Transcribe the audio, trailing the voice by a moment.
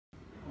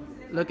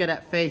Look at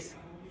that face.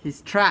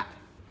 He's trapped.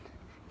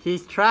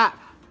 He's trapped.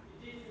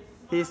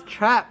 He's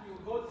trapped.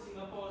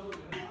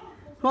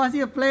 Who wants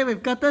you to play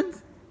with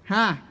curtains?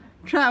 Huh?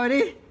 Trapped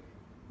already?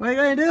 What are you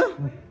going to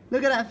do?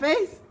 Look at that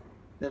face.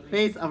 The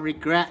face of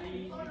regret.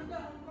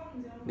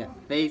 The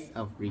face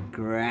of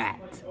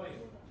regret.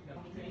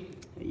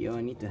 Yo,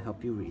 I need to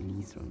help you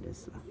release from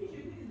this.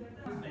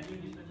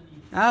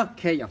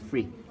 Okay, you're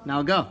free.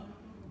 Now go.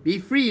 Be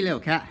free, little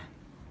cat.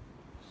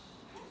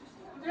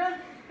 Oh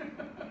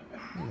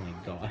my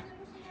god.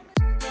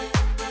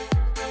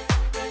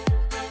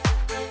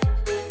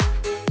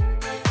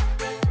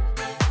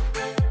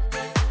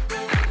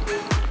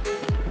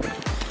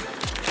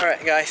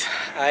 Alright guys,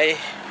 I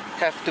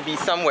have to be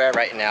somewhere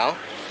right now.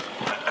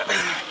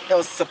 That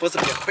was supposed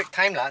to be a quick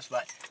time lapse,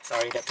 but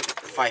sorry, that took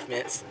 5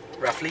 minutes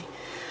roughly.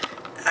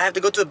 I have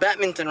to go to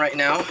badminton right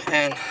now,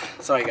 and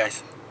sorry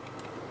guys,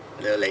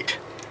 a little late.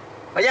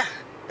 But yeah,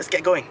 let's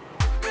get going.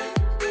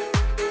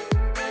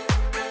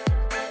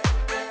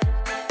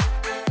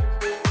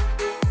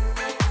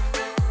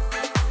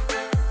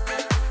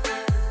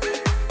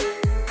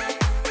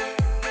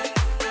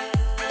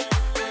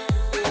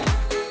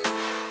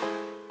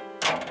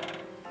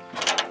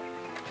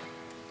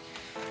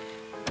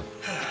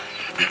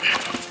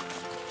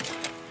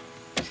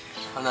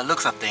 On the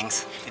looks of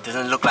things, it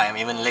doesn't look like I'm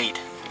even late.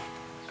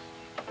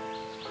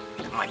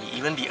 It might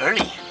even be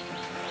early.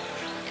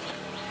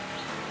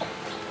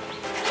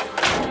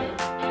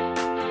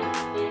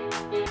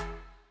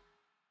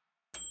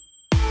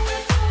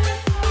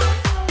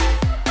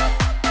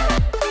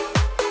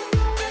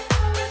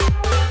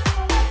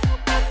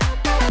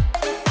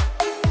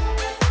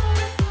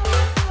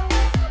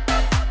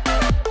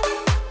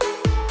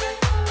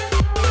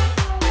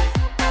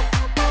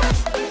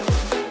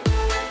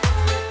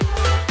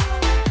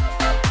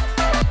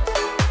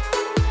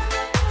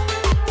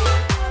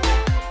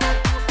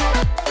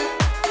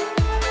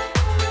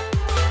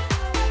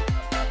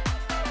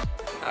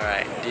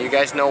 Do you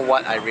guys know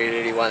what I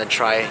really want to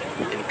try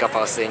in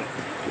Karpal Singh?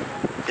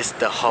 It's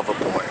the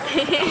hoverboard.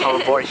 The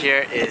hoverboard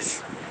here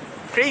is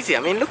crazy. I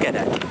mean, look at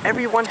that.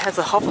 Everyone has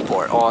a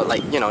hoverboard, or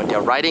like, you know,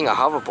 they're riding a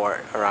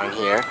hoverboard around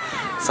here.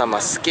 Some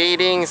are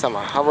skating, some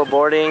are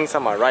hoverboarding,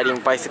 some are riding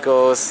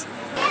bicycles.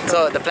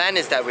 So the plan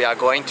is that we are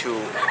going to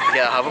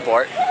get a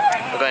hoverboard.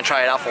 We're going to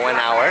try it out for 1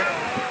 hour.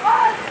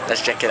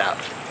 Let's check it out.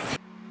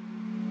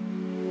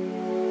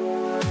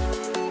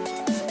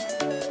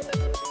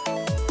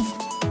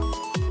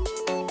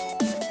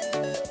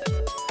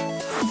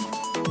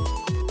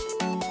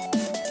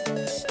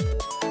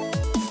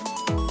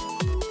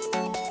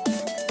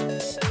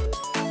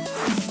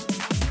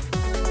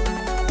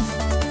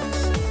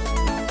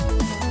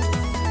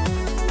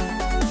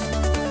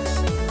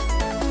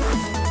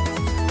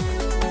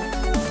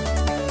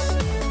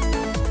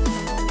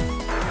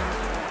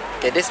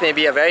 Okay, this may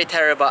be a very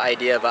terrible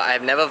idea, but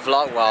I've never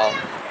vlogged while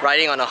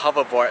riding on a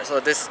hoverboard, so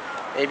this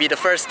may be the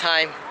first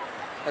time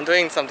I'm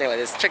doing something like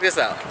this. Check this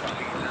out.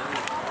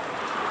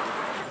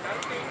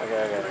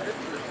 Okay.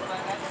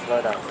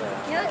 Slow down.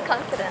 You have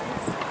confidence.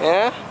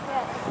 Yeah?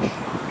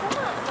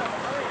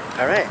 Yeah.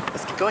 Alright,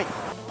 let's keep going.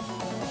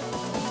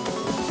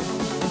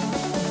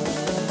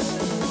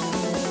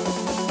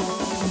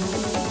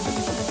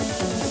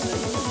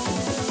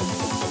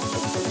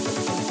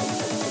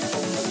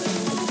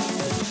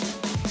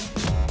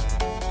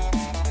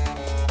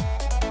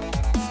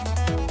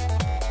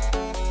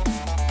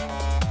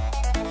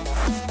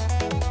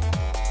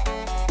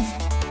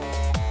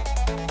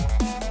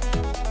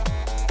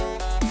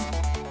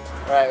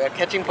 Alright, we're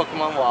catching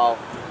Pokemon while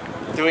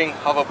doing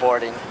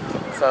hoverboarding,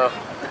 so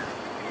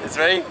it's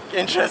very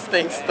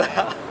interesting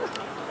stuff.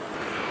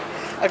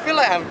 I feel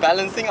like I'm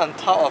balancing on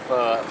top of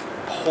a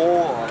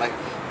pole, or like,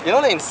 you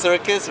know, in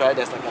circus, right?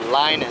 There's like a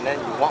line and then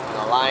you walk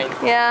on a line.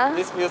 Yeah.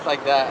 This feels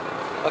like that.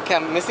 Okay,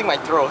 I'm missing my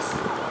throws.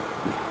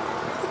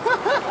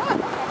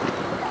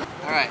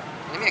 Alright,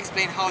 let me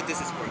explain how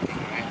this is working,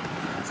 right?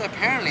 So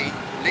apparently,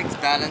 legs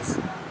balance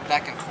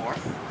back and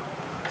forth.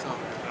 So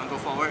you want to go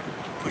forward,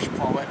 push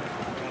forward.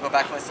 Go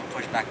backwards and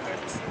push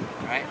backwards,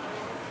 right?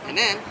 And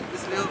then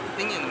this little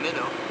thing in the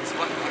middle is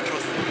what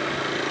controls it.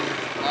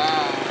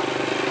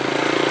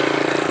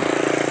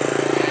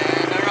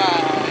 And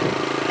alright.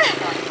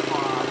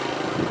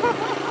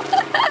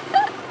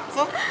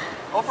 So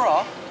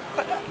overall,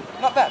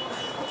 not bad.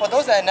 For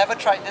those that have never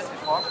tried this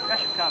before, you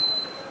guys should come.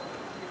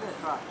 Give it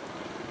a try.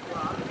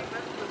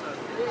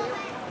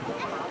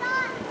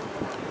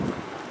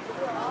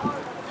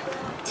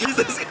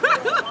 Jesus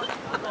Christ!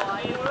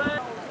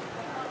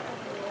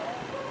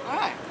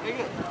 Alright, very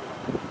good.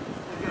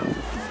 Let's go.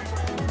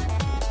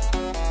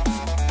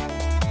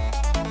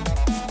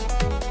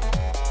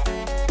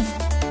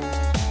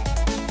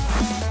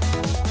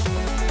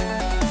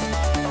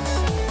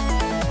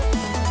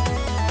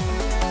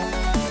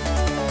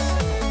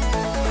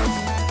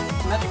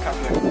 Magic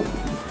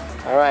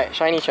carpet. Alright,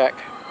 shiny check.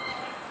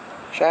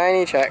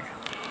 Shiny check.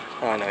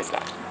 Oh no, it's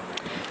not.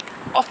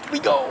 Off we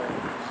go!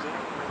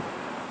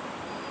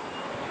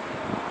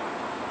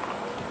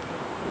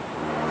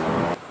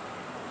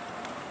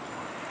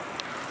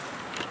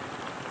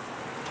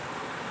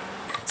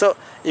 So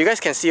you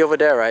guys can see over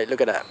there, right? Look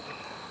at that.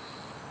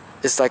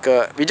 It's like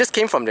we just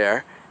came from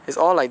there. It's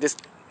all like this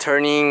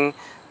turning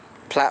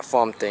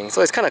platform thing.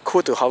 So it's kind of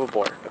cool to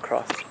hoverboard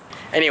across.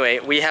 Anyway,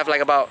 we have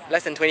like about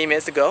less than 20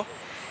 minutes to go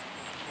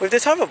with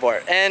this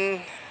hoverboard.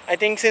 And I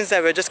think since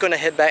that we're just gonna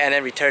head back and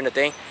then return the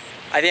thing,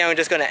 I think I'm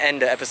just gonna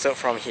end the episode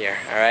from here,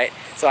 alright?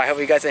 So I hope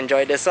you guys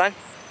enjoyed this one.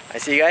 I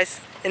see you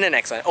guys in the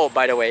next one. Oh,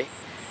 by the way,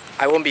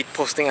 I won't be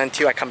posting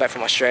until I come back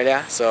from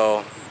Australia.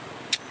 So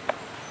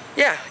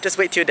yeah, just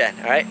wait till then,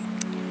 alright?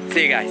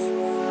 See you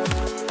guys.